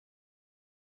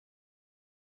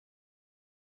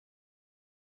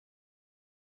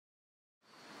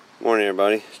Morning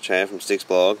everybody, it's Chad from Stick's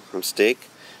blog. I'm Stick.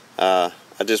 I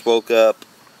just woke up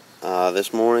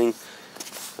this morning.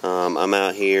 I'm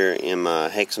out here in my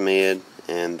Hexanet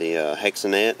and the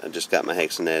Hexanet. I just got my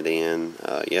Hexanet in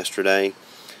yesterday.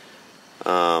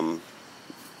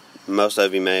 Most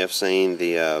of you may have seen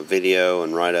the video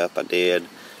and write-up I did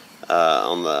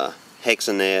on the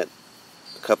Hexanet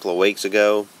a couple of weeks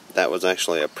ago. That was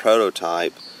actually a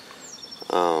prototype.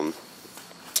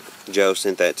 Joe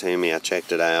sent that to me. I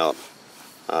checked it out.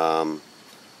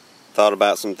 Thought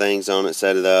about some things on it,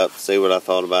 set it up, see what I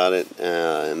thought about it,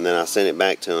 and then I sent it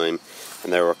back to him.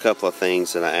 And there were a couple of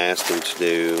things that I asked him to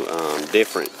do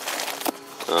different.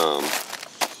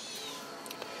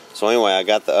 So anyway, I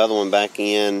got the other one back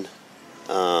in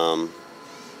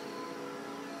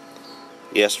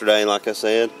yesterday, like I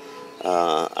said.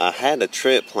 I had a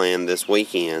trip planned this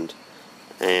weekend,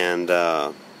 and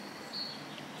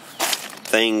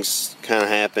things kind of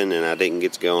happened and I didn't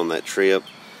get to go on that trip.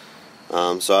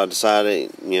 So I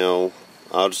decided,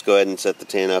 I'll just go ahead and set the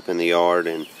tent up in the yard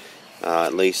and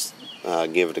at least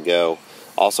give it a go.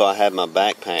 Also, I had my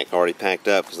backpack already packed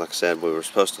up because, like I said, we were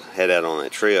supposed to head out on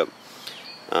that trip.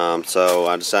 So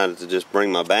I decided to just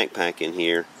bring my backpack in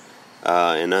here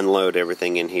and unload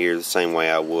everything in here the same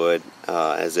way I would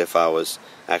as if I was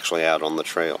actually out on the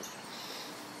trail.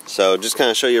 So just kind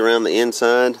of show you around the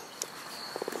inside.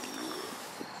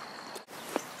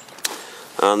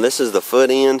 This is the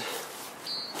foot end.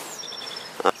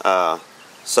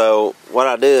 So what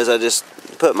I do is I just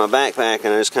put my backpack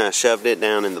and I just kind of shoved it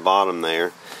down in the bottom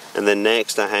there. And then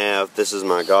next I have, this is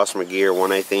my Gossamer Gear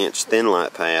 1/8 inch thin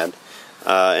light pad.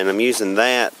 And I'm using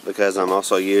that because I'm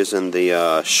also using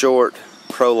the short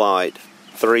ProLite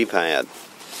 3 pad.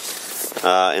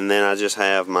 And then I just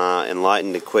have my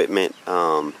Enlightened Equipment.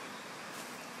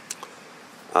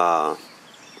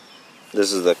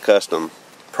 This is the custom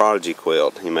Prodigy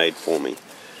quilt he made for me.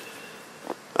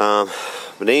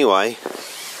 But anyway,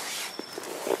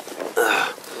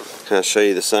 kind of show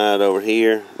you the side over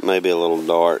here. Maybe a little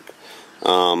dark.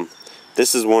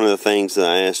 This is one of the things that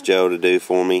I asked Joe to do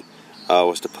for me.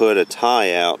 Was to put a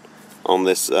tie out on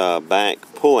this back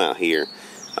pull out here.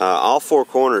 All four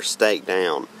corners staked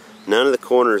down. None of the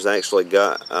corners actually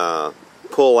got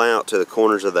pull out to the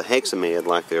corners of the Hexanet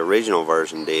like the original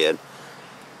version did.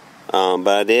 But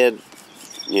I did,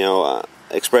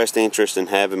 expressed interest in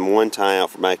having one tie out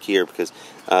for back here because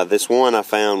this one I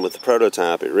found with the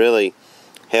prototype, it really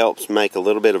helps make a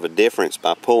little bit of a difference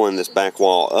by pulling this back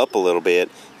wall up a little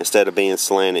bit instead of being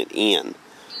slanted in.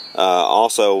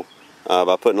 Also,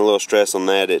 by putting a little stress on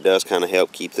that, it does kind of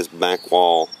help keep this back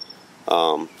wall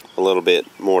a little bit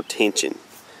more tension,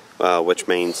 which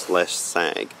means less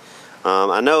sag.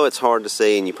 I know it's hard to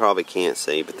see and you probably can't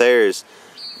see, but there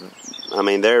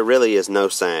really is no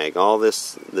sag. All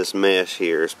this mesh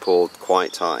here is pulled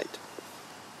quite tight.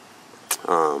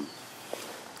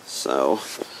 So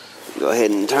go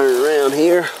ahead and turn it around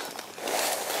here.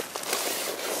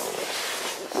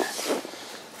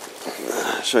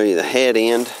 I'll show you the head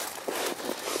end.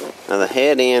 Now the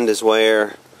head end is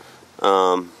where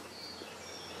I'm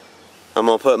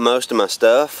going to put most of my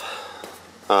stuff.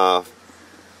 A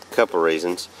couple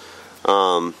reasons.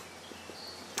 Now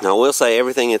I will say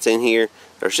everything that's in here,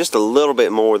 there's just a little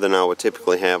bit more than I would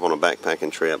typically have on a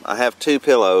backpacking trip. I have 2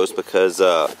 pillows because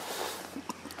I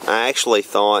actually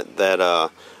thought that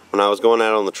when I was going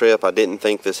out on the trip, I didn't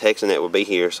think this Hexanet would be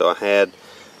here, so I had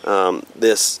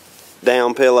this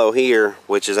down pillow here,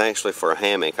 which is actually for a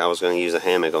hammock. I was going to use a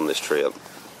hammock on this trip.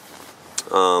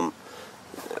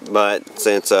 But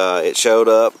since it showed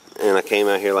up and I came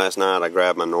out here last night, I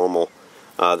grabbed my normal,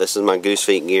 this is my Goose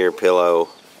Feet Gear pillow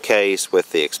case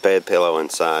with the Exped pillow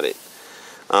inside it.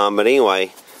 But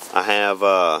anyway, I have,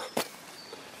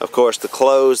 of course, the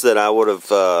clothes that I would have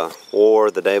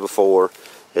wore the day before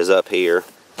is up here,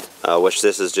 which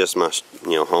this is just my,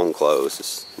 home clothes.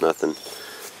 It's nothing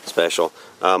special.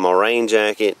 My rain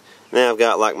jacket. Now I've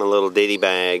got like my little ditty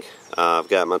bag. I've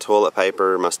got my toilet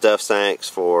paper, my stuff sacks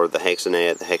for the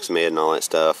Hexanet, the Hexamed, and all that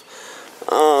stuff.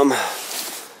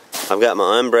 I've got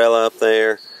my umbrella up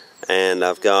there, and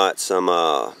I've got some.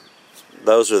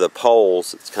 Those are the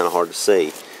poles. It's kind of hard to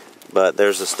see, but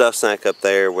there's a stuff sack up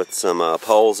there with some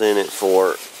poles in it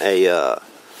for a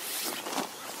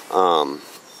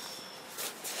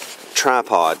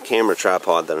camera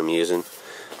tripod that I'm using.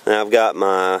 And I've got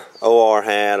my OR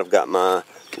hat, I've got my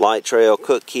Light Trail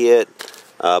cook kit,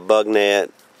 bug net,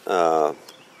 my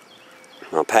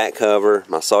pack cover,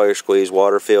 my Sawyer Squeeze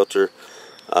water filter,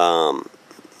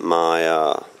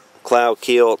 my cloud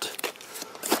kilt,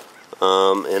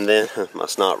 and then my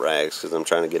snot rags because I'm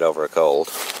trying to get over a cold.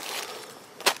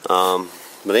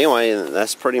 But anyway,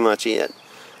 that's pretty much it.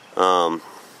 One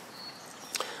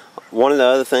of the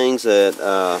other things that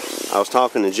I was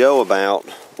talking to Joe about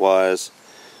was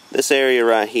this area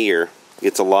right here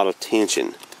gets a lot of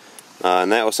tension.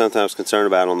 And that was something I was concerned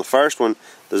about. On the first one,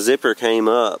 the zipper came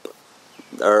up,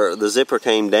 or the zipper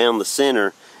came down the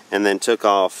center and then took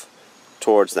off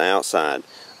towards the outside.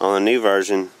 On the new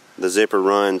version, the zipper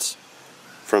runs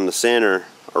from the center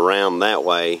around that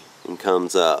way and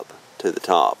comes up to the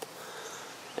top.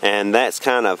 And that's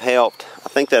kind of helped. I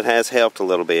think that has helped a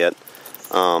little bit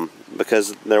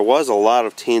because there was a lot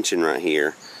of tension right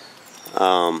here.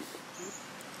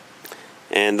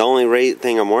 And the only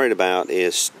thing I'm worried about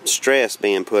is stress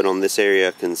being put on this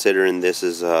area, considering this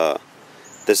is all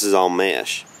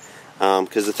mesh.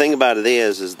 Because the thing about it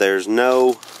is there's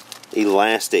no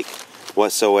elastic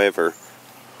whatsoever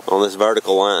on this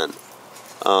vertical line.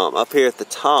 Up here at the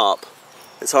top,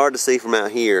 it's hard to see from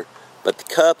out here, but the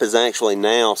cup is actually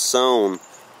now sewn.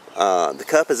 The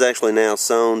cup is actually now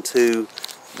sewn to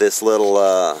this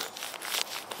little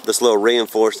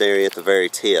reinforced area at the very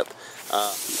tip.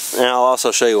 And I'll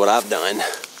also show you what I've done.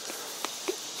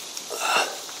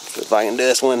 If I can do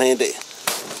this one-handed.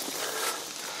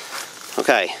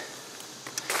 Okay.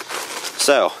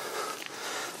 So,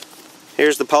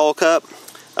 here's the pole cup.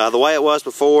 The way it was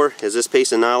before is this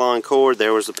piece of nylon cord.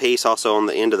 There was a piece also on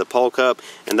the end of the pole cup,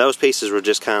 and those pieces were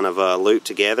just kind of looped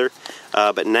together.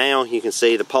 But now you can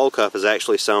see the pole cup is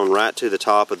actually sewn right to the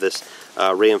top of this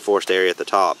reinforced area at the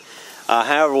top.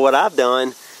 However, what I've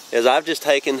done is I've just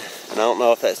taken, and I don't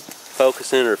know if that's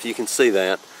focusing or if you can see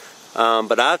that,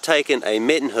 but I've taken a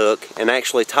mitten hook and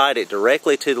actually tied it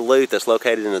directly to the loop that's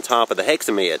located in the top of the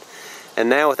Hexanet. And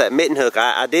now with that mitten hook,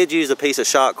 I did use a piece of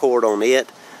shock cord on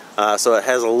it, so it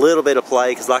has a little bit of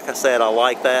play, because like I said, I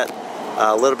like that,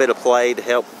 a little bit of play to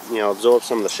help, you know, absorb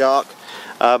some of the shock.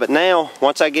 But now,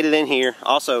 once I get it in here,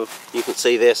 also you can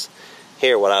see this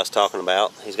here, what I was talking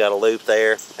about. He's got a loop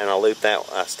there, and I loop that,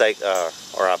 I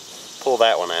pull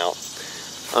that one out.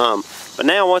 But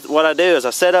now what I do is I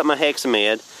set up my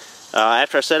Hexanet.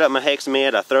 After I set up my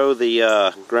Hexanet, I throw the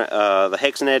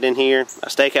Hexanet in here. I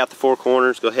stake out the four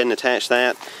corners, go ahead and attach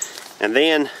that. And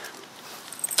then,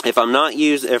 if I'm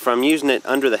using it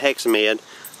under the Hexanet,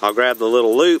 I'll grab the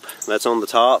little loop that's on the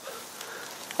top.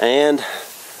 And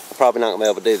I'm probably not going to be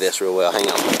able to do this real well. Hang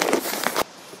on.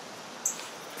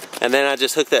 And then I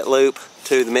just hook that loop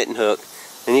to the mitten hook.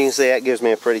 And you can see that gives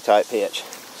me a pretty tight pitch.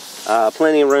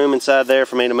 Plenty of room inside there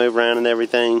for me to move around and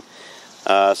everything.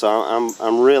 So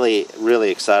I'm really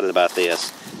excited about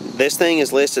this. This thing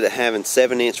is listed at having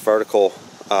 7-inch vertical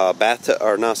bathtub,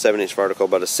 or not 7-inch vertical,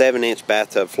 but a 7-inch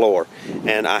bathtub floor.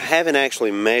 And I haven't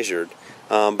actually measured,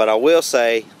 but I will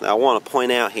say, I want to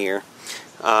point out here,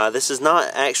 this is not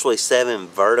actually 7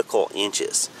 vertical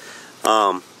inches.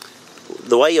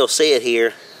 The way you'll see it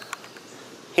here,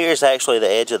 here's actually the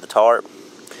edge of the tarp,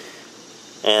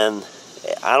 and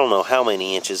I don't know how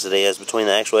many inches it is between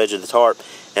the actual edge of the tarp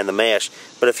and the mesh,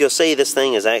 but if you'll see, this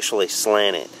thing is actually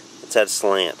slanted. It's at a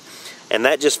slant, and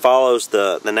that just follows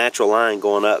the natural line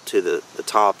going up to the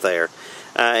top there.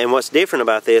 And what's different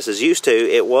about this is, used to,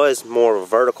 it was more of a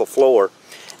vertical floor,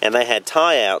 and they had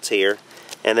tie-outs here,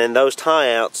 and then those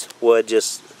tie-outs would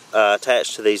just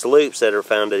attach to these loops that are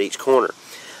found at each corner.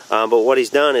 But what he's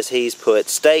done is he's put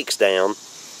stakes down,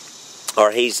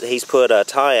 or he's put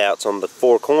tie-outs on the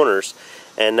four corners,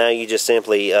 and now you just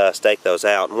simply stake those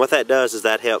out. And what that does is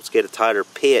that helps get a tighter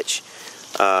pitch,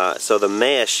 so the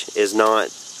mesh is not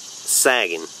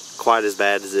sagging quite as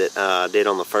bad as it did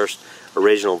on the first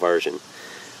original version.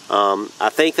 I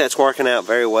think that's working out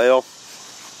very well.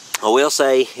 I will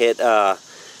say it,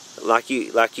 like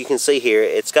you can see here,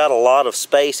 it's got a lot of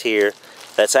space here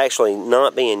that's actually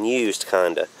not being used,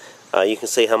 kinda. You can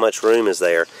see how much room is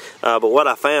there. But what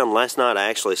I found last night, I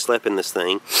actually slept in this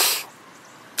thing.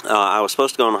 I was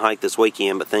supposed to go on a hike this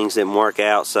weekend, but things didn't work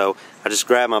out, so I just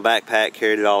grabbed my backpack,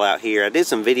 carried it all out here. I did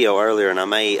some video earlier, and I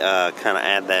may kind of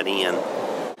add that in.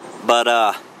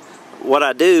 But what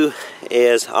I do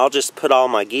is I'll just put all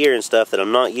my gear and stuff that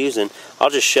I'm not using,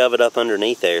 I'll just shove it up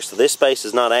underneath there. So this space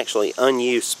is not actually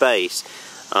unused space.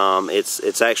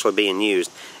 It's actually being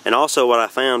used. And also what I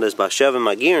found is by shoving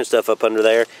my gear and stuff up under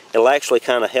there, it'll actually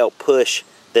kind of help push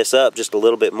this up just a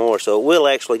little bit more. So it will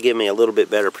actually give me a little bit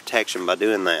better protection by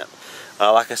doing that.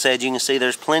 Like I said, you can see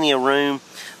there's plenty of room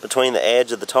between the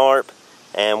edge of the tarp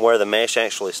and where the mesh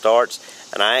actually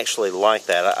starts. And I actually like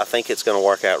that. I think it's going to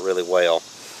work out really well.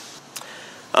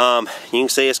 You can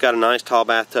see it's got a nice tall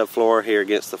bathtub floor here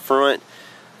against the front.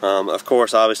 Of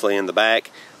course, obviously in the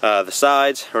back. The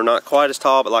sides are not quite as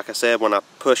tall, but like I said, when I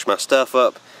push my stuff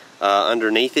up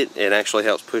underneath it, it actually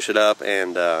helps push it up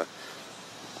and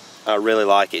I really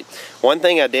like it. One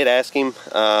thing I did ask him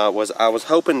was I was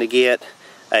hoping to get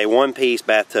a one-piece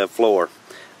bathtub floor.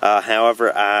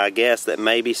 However, I guess that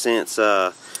maybe since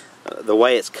the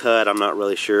way it's cut, I'm not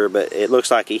really sure, but it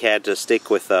looks like he had to stick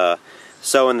with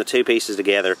sewing the two pieces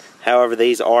together. However,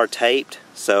 these are taped,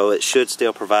 so it should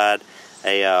still provide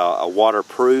a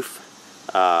waterproof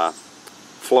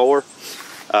floor.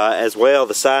 As well,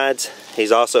 the sides,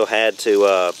 he's also had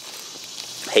to,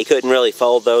 he couldn't really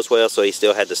fold those well, so he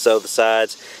still had to sew the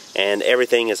sides, and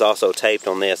everything is also taped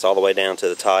on this all the way down to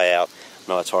the tie out.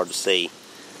 I know it's hard to see,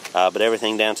 but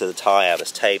everything down to the tie out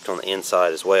is taped on the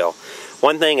inside as well.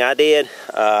 One thing I did,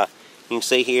 you can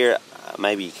see here,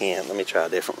 maybe you can't, let me try a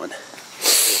different one.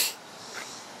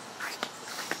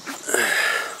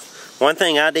 One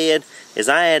thing I did is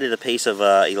I added a piece of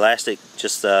elastic,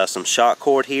 just some shock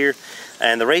cord here,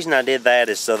 and the reason I did that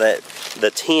is so that the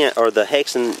tent or the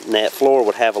Hexanet floor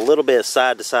would have a little bit of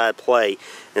side-to-side play,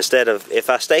 instead of, if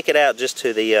I stake it out just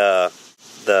to the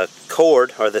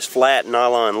cord or this flat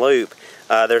nylon loop,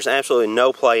 there's absolutely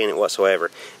no play in it whatsoever.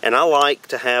 And I like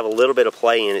to have a little bit of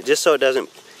play in it just so it doesn't,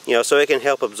 you know, so it can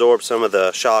help absorb some of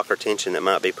the shock or tension that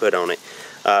might be put on it.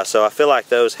 So I feel like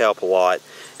those help a lot.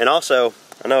 And also,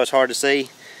 I know it's hard to see,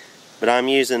 but I'm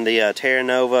using the Terra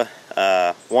Nova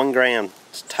 1 gram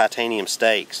titanium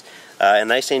stakes,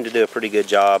 and they seem to do a pretty good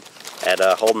job at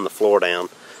holding the floor down.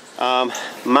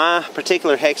 My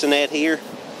particular Hexanet here,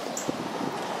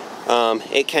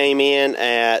 it came in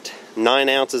at 9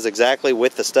 ounces exactly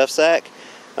with the stuff sack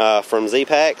from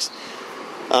ZPacks.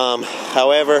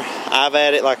 However, I've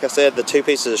added, like I said, the 2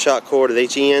 pieces of shock cord at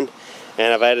each end,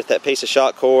 and I've added that piece of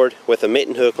shock cord with a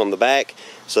mitten hook on the back,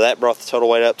 so that brought the total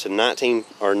weight up to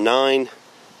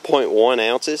 9.1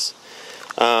 ounces.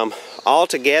 All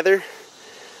together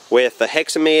with the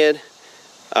Hexanet,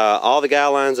 all the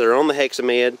guidelines that are on the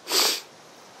Hexanet,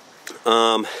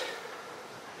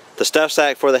 the stuff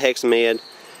sack for the Hexanet,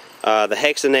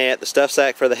 the stuff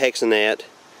sack for the Hexanet,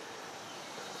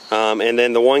 and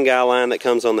then the 1 guideline that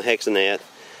comes on the Hexanet,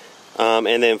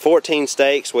 and then 14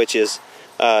 stakes, which is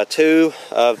 2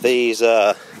 of these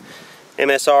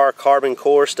MSR carbon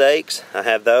core stakes. I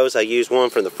have those. I use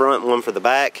one for the front, one for the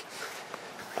back.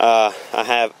 I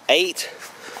have 8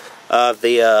 of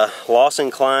the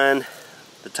Lawson Klein,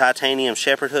 the titanium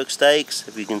shepherd hook stakes,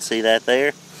 if you can see that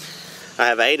there. I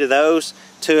have 8 of those.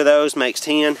 2 of those makes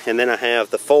 10, and then I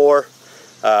have the 4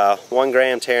 1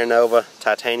 gram Terra Nova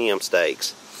titanium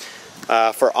stakes.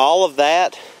 For all of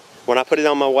that, when I put it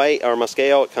on my weight or my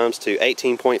scale, it comes to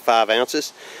 18.5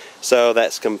 ounces. So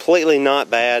that's completely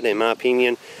not bad in my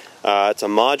opinion. It's a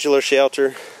modular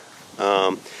shelter.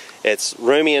 It's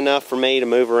roomy enough for me to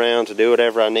move around, to do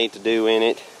whatever I need to do in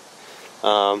it.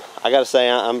 I gotta say,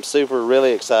 I'm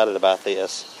really excited about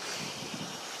this.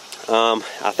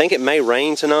 I think it may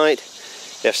rain tonight.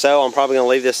 If so, I'm probably gonna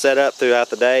leave this set up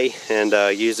throughout the day and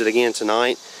use it again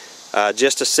tonight,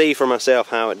 just to see for myself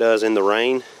how it does in the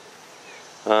rain.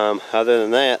 Other than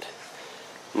that,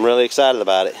 I'm really excited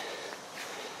about it.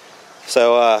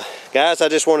 So guys, I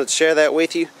just wanted to share that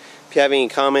with you. If you have any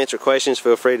comments or questions,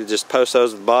 feel free to just post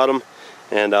those at the bottom,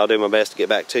 and I'll do my best to get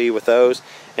back to you with those.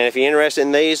 And if you're interested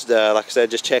in these, like I said,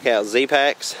 just check out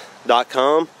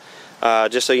ZPacks.com.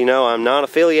 Just so you know, I'm not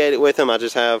affiliated with them.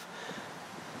 I've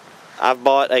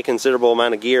bought a considerable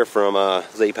amount of gear from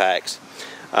ZPacks.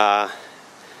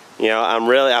 You know,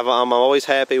 I'm always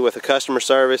happy with the customer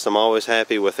service. I'm always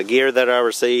happy with the gear that I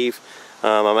receive.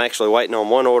 I'm actually waiting on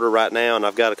 1 order right now, and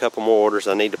I've got a couple more orders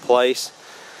I need to place.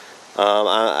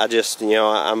 I just, you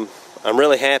know, I'm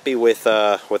really happy with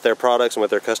their products and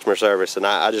with their customer service, and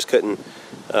I just couldn't,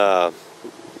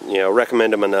 you know,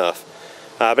 recommend them enough.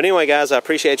 But anyway, guys, I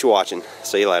appreciate you watching.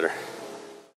 See you later.